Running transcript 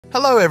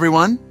Hello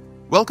everyone!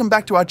 Welcome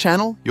back to our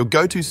channel, your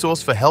go-to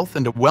source for health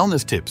and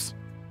wellness tips.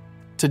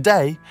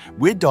 Today,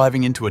 we're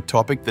diving into a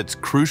topic that's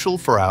crucial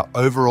for our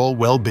overall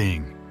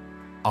well-being: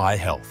 eye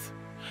health.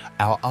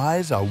 Our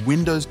eyes are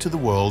windows to the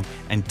world,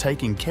 and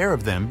taking care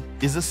of them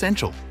is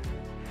essential.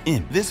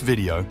 In this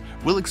video,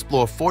 we'll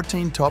explore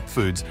 14 top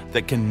foods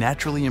that can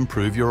naturally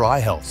improve your eye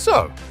health.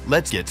 So,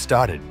 let's get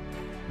started.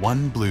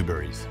 1.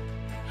 Blueberries.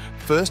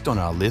 First on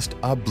our list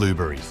are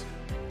blueberries.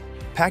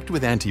 Packed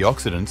with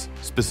antioxidants,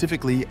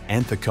 specifically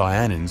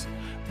anthocyanins,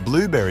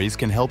 blueberries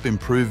can help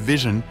improve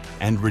vision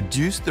and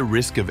reduce the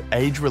risk of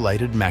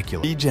age-related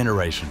macular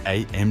degeneration,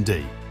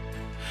 AMD.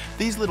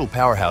 These little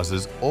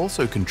powerhouses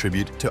also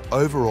contribute to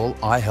overall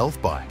eye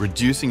health by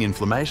reducing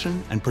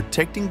inflammation and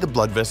protecting the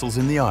blood vessels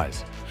in the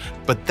eyes.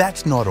 But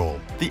that's not all.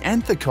 The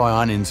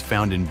anthocyanins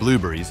found in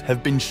blueberries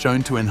have been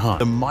shown to enhance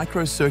the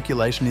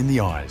microcirculation in the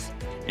eyes,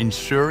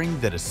 ensuring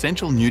that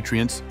essential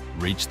nutrients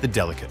reach the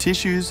delicate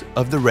tissues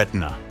of the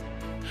retina.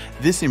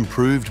 This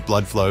improved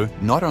blood flow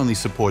not only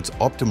supports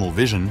optimal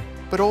vision,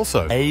 but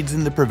also aids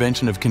in the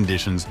prevention of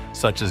conditions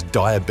such as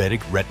diabetic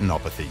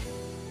retinopathy.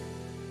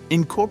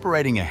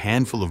 Incorporating a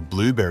handful of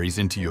blueberries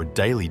into your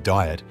daily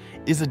diet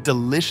is a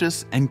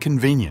delicious and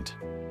convenient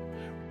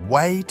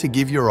way to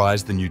give your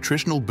eyes the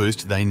nutritional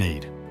boost they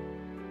need.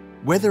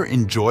 Whether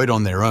enjoyed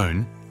on their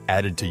own,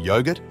 added to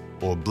yogurt,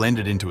 or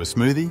blended into a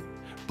smoothie,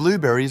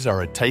 blueberries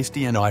are a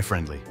tasty and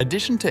eye-friendly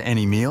addition to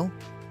any meal.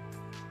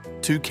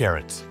 2.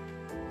 Carrots.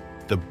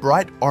 The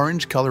bright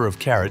orange color of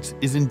carrots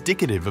is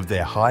indicative of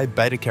their high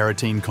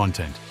beta-carotene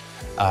content,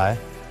 a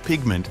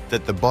pigment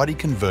that the body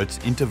converts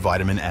into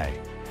vitamin A.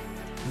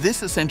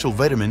 This essential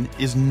vitamin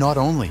is not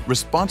only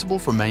responsible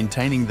for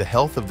maintaining the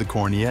health of the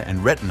cornea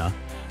and retina,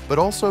 but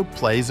also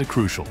plays a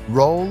crucial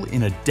role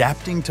in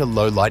adapting to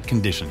low-light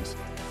conditions.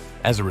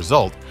 As a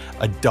result,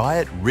 a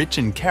diet rich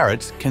in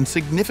carrots can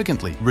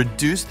significantly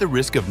reduce the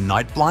risk of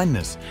night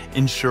blindness,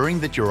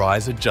 ensuring that your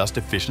eyes adjust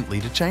efficiently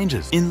to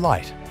changes in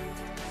light.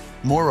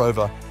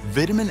 Moreover,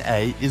 vitamin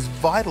A is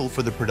vital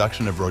for the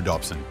production of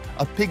rhodopsin,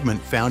 a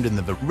pigment found in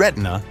the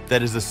retina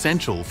that is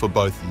essential for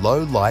both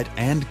low light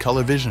and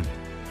color vision.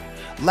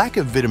 Lack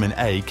of vitamin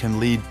A can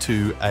lead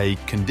to a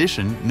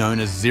condition known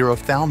as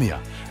xerophthalmia,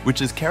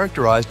 which is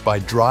characterized by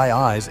dry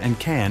eyes and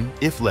can,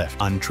 if left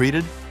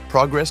untreated,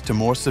 progress to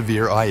more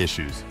severe eye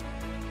issues.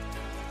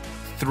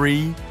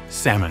 3.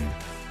 Salmon.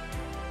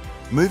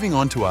 Moving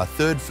on to our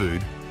third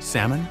food,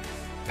 salmon.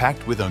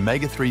 Packed with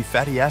omega-3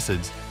 fatty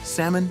acids,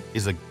 salmon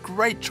is a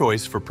great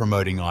choice for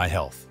promoting eye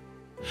health.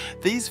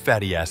 These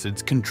fatty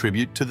acids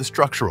contribute to the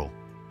structural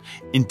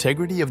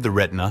integrity of the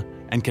retina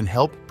and can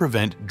help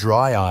prevent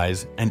dry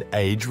eyes and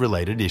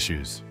age-related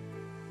issues.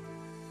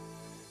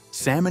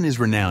 Salmon is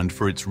renowned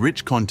for its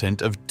rich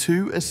content of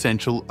 2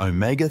 essential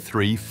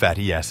omega-3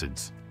 fatty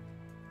acids: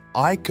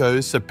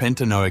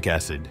 eicosapentaenoic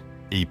acid,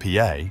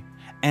 EPA,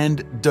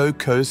 and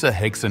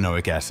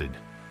docosahexaenoic acid,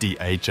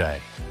 DHA.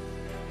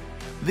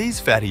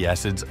 These fatty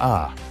acids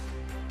are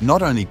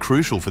not only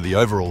crucial for the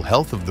overall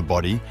health of the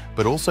body,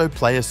 but also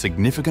play a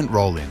significant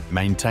role in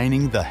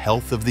maintaining the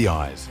health of the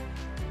eyes.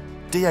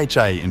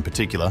 DHA in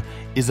particular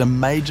is a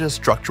major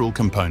structural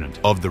component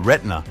of the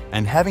retina,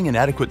 and having an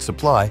adequate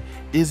supply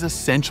is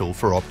essential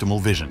for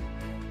optimal vision.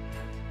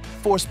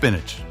 4.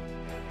 Spinach.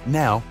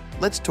 Now,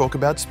 let's talk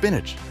about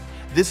spinach.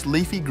 This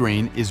leafy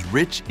green is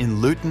rich in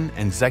lutein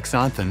and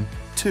zeaxanthin,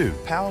 2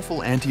 powerful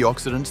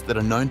antioxidants that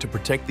are known to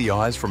protect the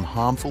eyes from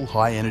harmful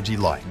high-energy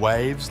light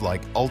waves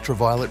like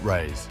ultraviolet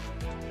rays.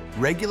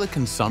 Regular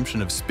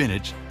consumption of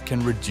spinach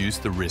can reduce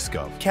the risk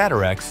of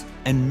cataracts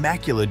and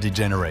macular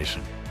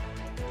degeneration.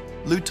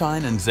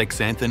 Lutein and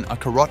zeaxanthin are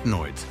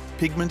carotenoids,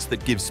 pigments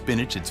that give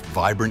spinach its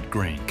vibrant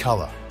green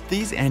color.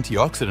 These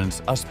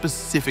antioxidants are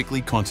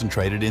specifically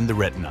concentrated in the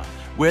retina,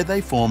 where they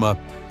form a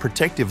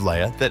protective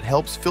layer that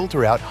helps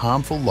filter out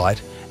harmful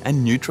light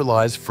and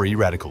neutralize free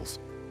radicals.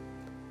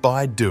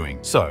 By doing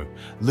so,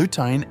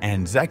 lutein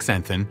and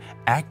zeaxanthin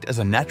act as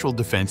a natural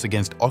defense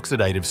against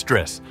oxidative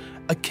stress,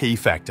 a key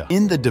factor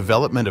in the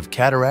development of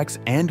cataracts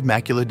and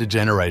macular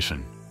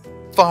degeneration.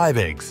 5.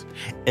 Eggs.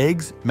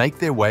 Eggs make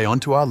their way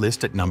onto our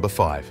list at number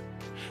 5.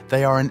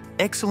 They are an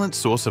excellent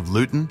source of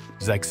lutein,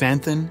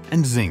 zeaxanthin,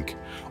 and zinc,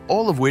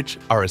 all of which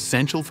are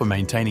essential for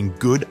maintaining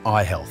good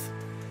eye health.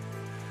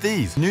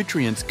 These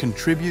nutrients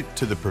contribute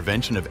to the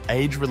prevention of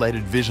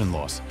age-related vision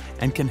loss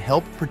and can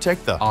help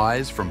protect the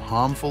eyes from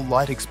harmful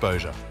light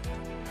exposure.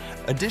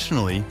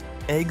 Additionally,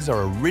 eggs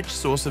are a rich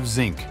source of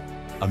zinc,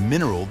 a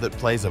mineral that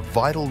plays a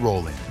vital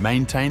role in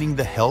maintaining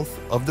the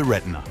health of the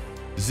retina.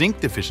 Zinc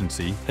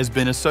deficiency has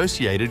been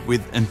associated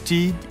with an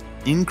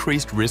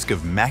increased risk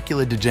of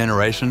macular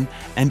degeneration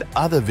and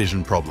other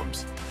vision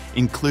problems.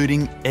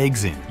 Including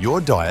eggs in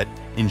your diet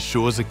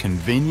ensures a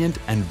convenient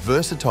and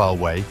versatile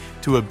way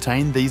to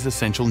obtain these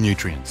essential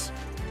nutrients.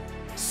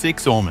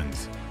 6.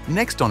 Almonds.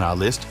 Next on our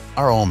list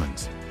are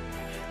almonds.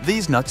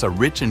 These nuts are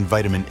rich in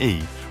vitamin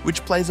E,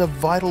 which plays a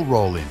vital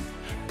role in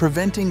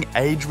preventing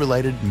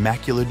age-related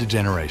macular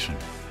degeneration.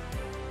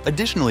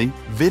 Additionally,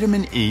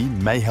 vitamin E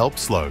may help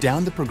slow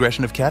down the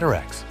progression of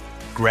cataracts.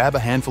 Grab a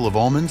handful of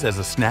almonds as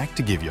a snack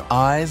to give your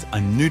eyes a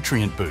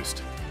nutrient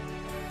boost.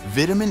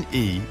 Vitamin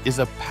E is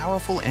a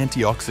powerful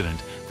antioxidant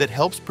that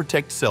helps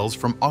protect cells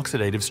from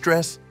oxidative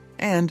stress,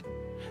 and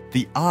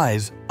the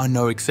eyes are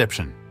no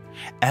exception.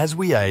 As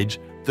we age,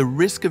 the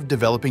risk of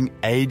developing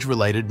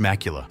age-related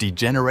macular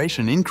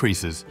degeneration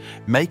increases,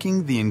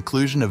 making the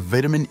inclusion of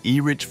vitamin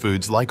E-rich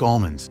foods like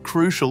almonds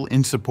crucial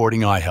in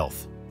supporting eye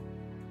health.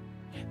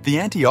 The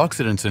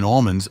antioxidants in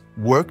almonds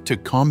work to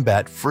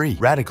combat free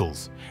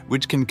radicals,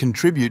 which can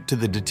contribute to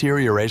the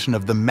deterioration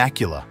of the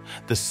macula,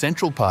 the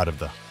central part of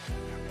the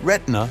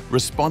retina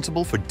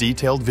responsible for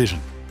detailed vision.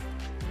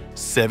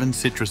 7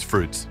 citrus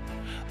fruits.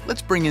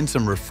 Let's bring in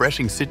some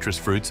refreshing citrus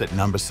fruits at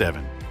number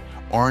 7.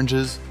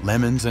 Oranges,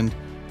 lemons, and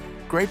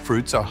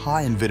grapefruits are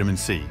high in vitamin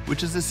C,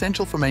 which is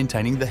essential for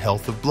maintaining the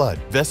health of blood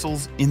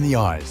vessels in the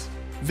eyes.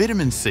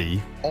 Vitamin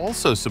C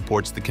also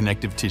supports the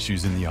connective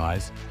tissues in the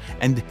eyes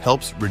and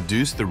helps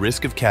reduce the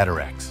risk of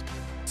cataracts.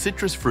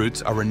 Citrus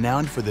fruits are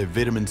renowned for their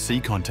vitamin C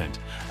content,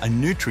 a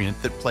nutrient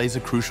that plays a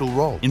crucial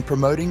role in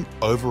promoting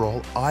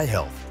overall eye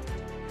health.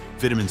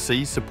 Vitamin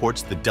C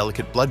supports the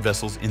delicate blood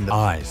vessels in the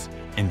eyes,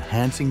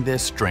 enhancing their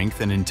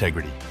strength and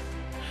integrity.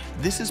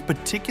 This is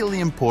particularly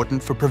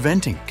important for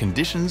preventing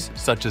conditions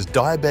such as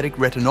diabetic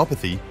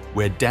retinopathy,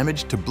 where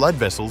damage to blood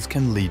vessels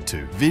can lead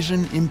to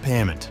vision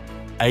impairment.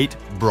 8.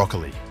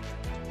 Broccoli.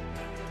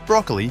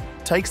 Broccoli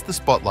takes the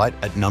spotlight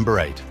at number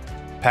 8.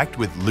 Packed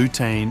with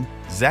lutein,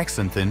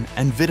 zeaxanthin,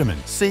 and vitamin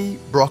C,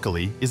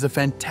 broccoli is a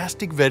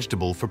fantastic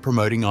vegetable for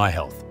promoting eye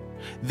health.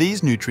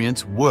 These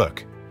nutrients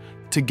work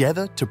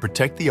together to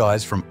protect the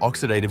eyes from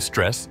oxidative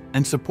stress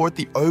and support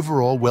the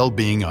overall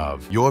well-being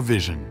of your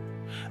vision.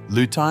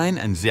 Lutein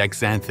and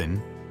zeaxanthin,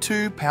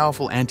 2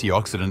 powerful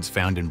antioxidants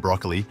found in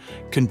broccoli,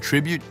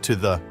 contribute to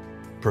the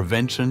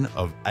prevention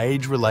of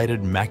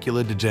age-related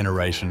macular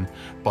degeneration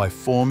by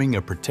forming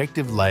a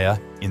protective layer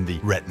in the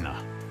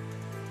retina.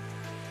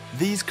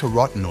 These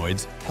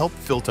carotenoids help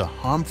filter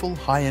harmful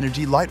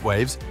high-energy light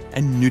waves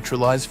and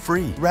neutralize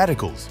free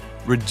radicals,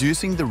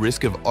 reducing the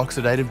risk of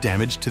oxidative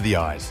damage to the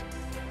eyes.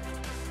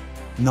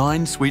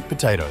 9. Sweet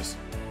potatoes.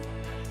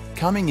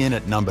 Coming in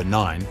at number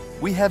 9,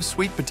 we have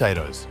sweet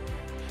potatoes.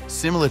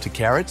 Similar to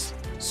carrots,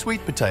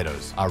 sweet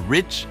potatoes are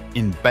rich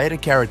in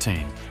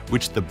beta-carotene,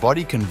 which the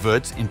body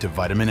converts into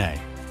vitamin A.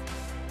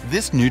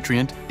 This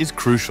nutrient is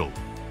crucial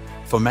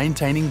for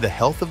maintaining the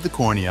health of the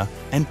cornea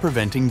and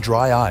preventing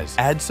dry eyes.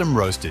 Add some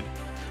roasted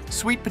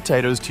sweet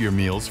potatoes to your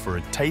meals for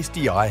a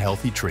tasty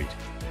eye-healthy treat.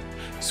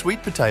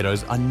 Sweet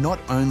potatoes are not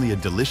only a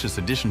delicious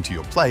addition to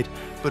your plate,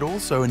 but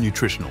also a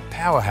nutritional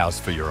powerhouse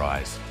for your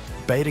eyes.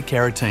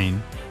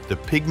 Beta-carotene, the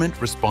pigment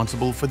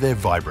responsible for their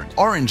vibrant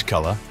orange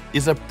color,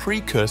 is a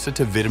precursor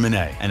to vitamin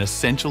A, an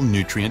essential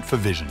nutrient for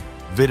vision.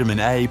 Vitamin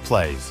A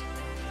plays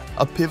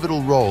a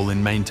pivotal role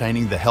in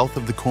maintaining the health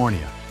of the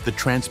cornea, the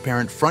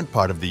transparent front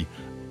part of the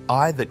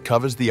eye that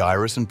covers the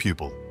iris and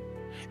pupil.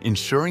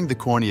 Ensuring the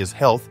cornea's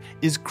health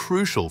is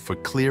crucial for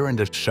clear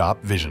and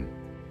sharp vision.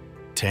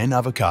 10.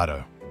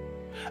 Avocado.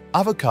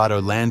 Avocado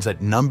lands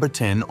at number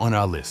 10 on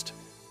our list.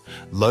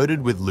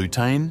 Loaded with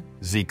lutein,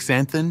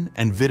 zeaxanthin,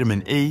 and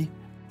vitamin E,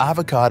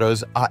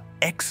 avocados are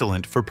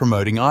excellent for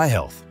promoting eye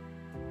health.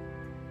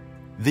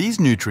 These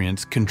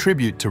nutrients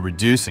contribute to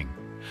reducing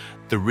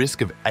the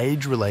risk of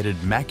age-related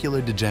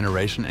macular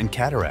degeneration and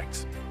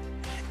cataracts.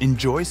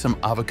 Enjoy some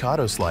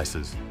avocado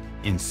slices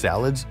in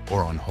salads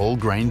or on whole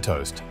grain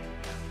toast.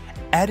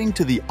 Adding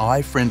to the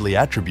eye-friendly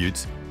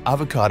attributes,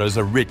 avocados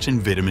are rich in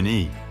vitamin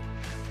E.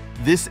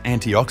 This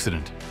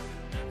antioxidant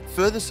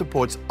further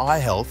supports eye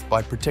health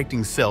by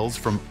protecting cells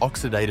from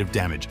oxidative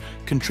damage,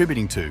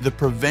 contributing to the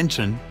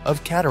prevention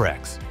of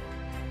cataracts.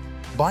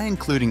 By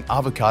including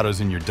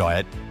avocados in your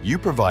diet, you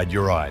provide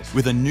your eyes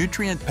with a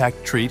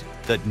nutrient-packed treat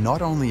that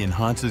not only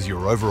enhances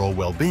your overall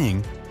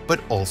well-being,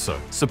 but also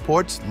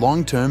supports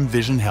long-term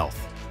vision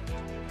health.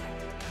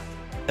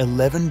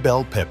 11.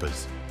 Bell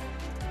peppers.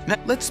 Now,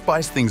 let's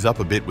spice things up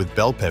a bit with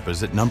bell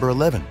peppers at number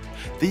 11.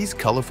 These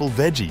colorful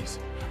veggies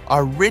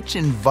are rich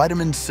in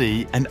vitamin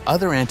C and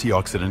other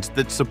antioxidants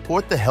that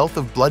support the health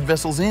of blood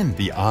vessels in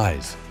the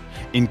eyes.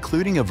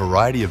 Including a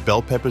variety of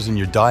bell peppers in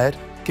your diet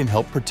can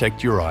help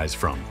protect your eyes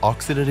from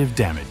oxidative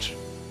damage.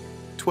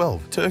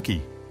 12.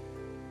 Turkey.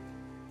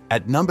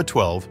 At number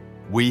 12,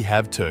 we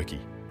have turkey.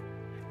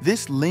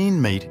 This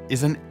lean meat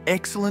is an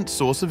excellent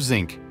source of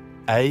zinc,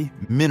 a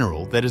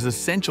mineral that is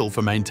essential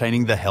for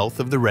maintaining the health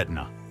of the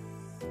retina.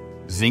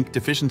 Zinc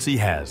deficiency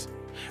has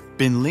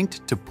been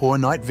linked to poor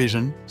night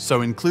vision,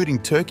 so including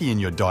turkey in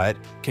your diet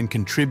can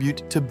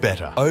contribute to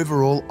better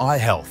overall eye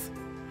health.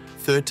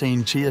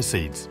 13. Chia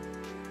seeds.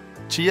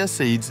 Chia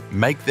seeds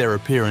make their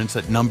appearance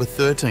at number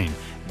 13.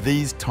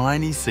 These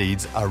tiny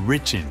seeds are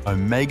rich in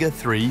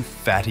omega-3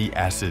 fatty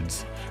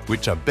acids,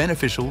 which are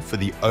beneficial for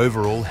the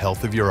overall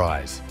health of your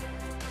eyes.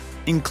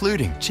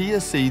 Including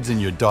chia seeds in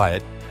your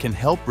diet can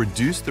help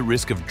reduce the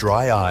risk of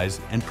dry eyes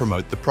and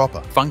promote the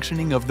proper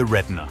functioning of the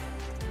retina.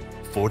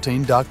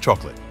 14. Dark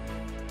chocolate.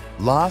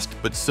 Last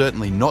but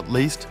certainly not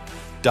least,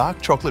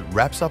 dark chocolate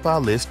wraps up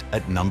our list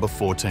at number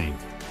 14.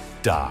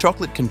 Dark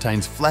chocolate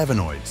contains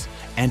flavonoids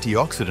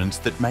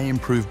antioxidants that may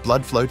improve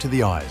blood flow to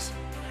the eyes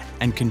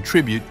and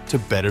contribute to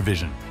better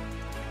vision.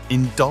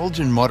 Indulge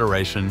in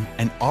moderation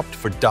and opt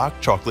for dark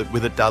chocolate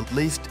with at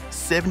least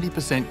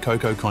 70%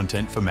 cocoa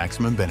content for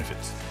maximum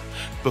benefits.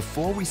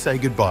 Before we say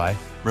goodbye,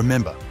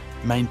 remember,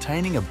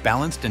 maintaining a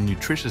balanced and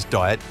nutritious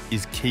diet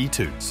is key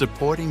to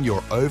supporting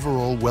your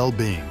overall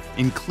well-being,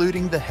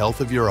 including the health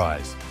of your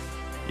eyes.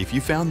 If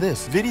you found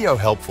this video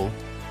helpful,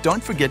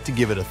 don't forget to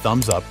give it a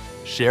thumbs up,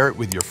 share it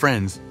with your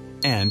friends,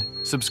 and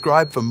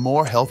subscribe for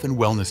more health and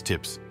wellness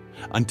tips.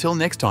 Until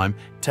next time,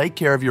 take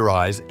care of your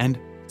eyes and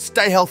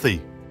stay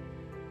healthy!